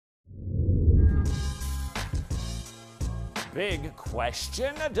Big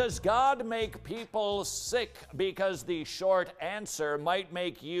question. Does God make people sick? Because the short answer might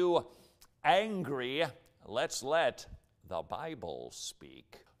make you angry. Let's let the Bible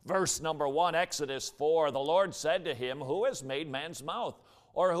speak. Verse number 1, Exodus 4, the Lord said to him, "Who has made man's mouth?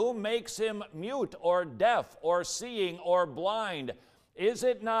 Or who makes him mute or deaf or seeing or blind? Is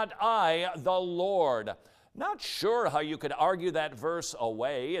it not I, the Lord?" Not sure how you could argue that verse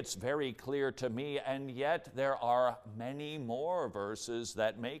away. It's very clear to me, and yet there are many more verses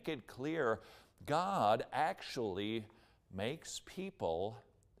that make it clear God actually makes people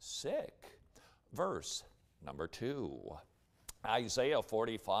sick. Verse number 2, Isaiah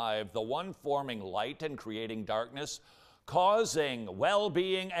 45, the one forming light and creating darkness, causing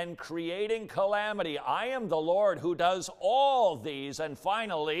well-being and creating calamity. I am the Lord who does all these. And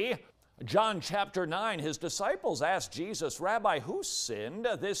finally, John chapter 9, his disciples asked Jesus, "Rabbi, who sinned,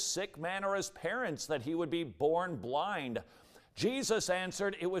 this sick man or his parents, that he would be born blind?" Jesus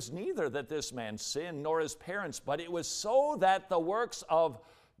answered, "It was neither that this man sinned nor his parents, but it was so that the works of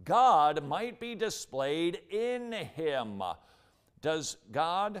God might be displayed in him." Does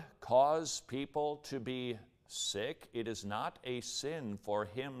God cause people to be sick? It is not a sin for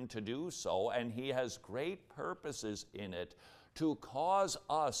him to do so, and he has great purposes in it to cause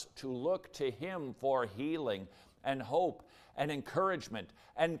us to look to him for healing and hope and encouragement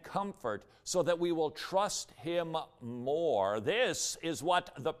and comfort so that we will trust him more. This is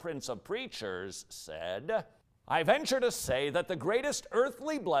what the Prince of Preachers said. "I venture to say that the greatest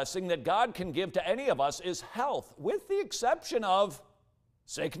earthly blessing that God can give to any of us is health, with the exception of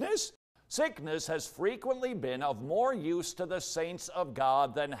sickness. Sickness has frequently been of more use to the saints of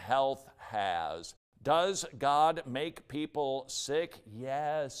God than health has." Does God make people sick?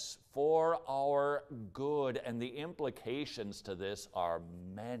 Yes, for our good, and the implications to this are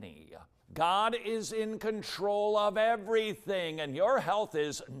many. God is in control of everything, and your health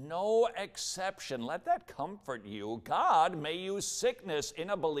is no exception. Let that comfort you. God may use sickness in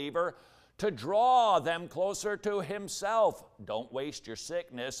a believer to draw them closer to himself. Don't waste your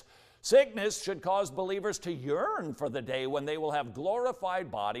sickness. Sickness should cause believers to yearn for the day when they will have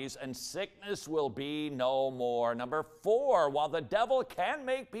glorified bodies and sickness will be no more. Number 4, while the devil can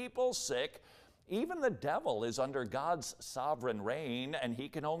make people sick, even the devil is under God's sovereign reign, and he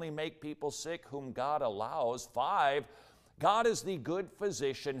can only make people sick whom God allows. 5, God is the good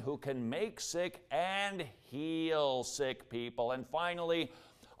physician who can make sick and heal sick people. And finally,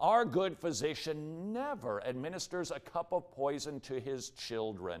 our good physician never administers a cup of poison to his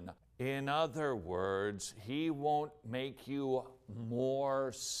children. In other words, he won't make you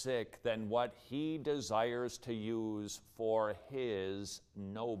more sick than what he desires to use for his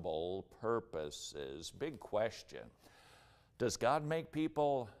noble purposes. Big question. Does God make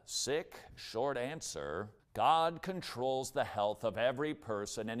people sick? Short answer, God controls the health of every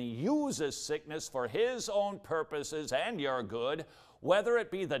person, and he uses sickness for his own purposes and your good, whether it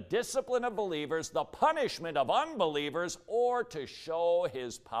be the discipline of believers, the punishment of unbelievers, or to show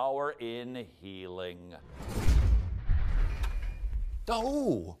his power in healing.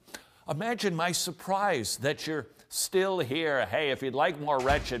 Oh, imagine my surprise that you're still here. Hey, if you'd like more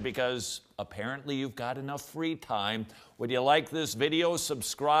Wretched, because apparently you've got enough free time, would you like this video?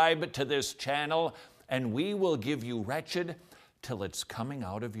 Subscribe to this channel, and we will give you Wretched till it's coming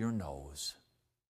out of your nose.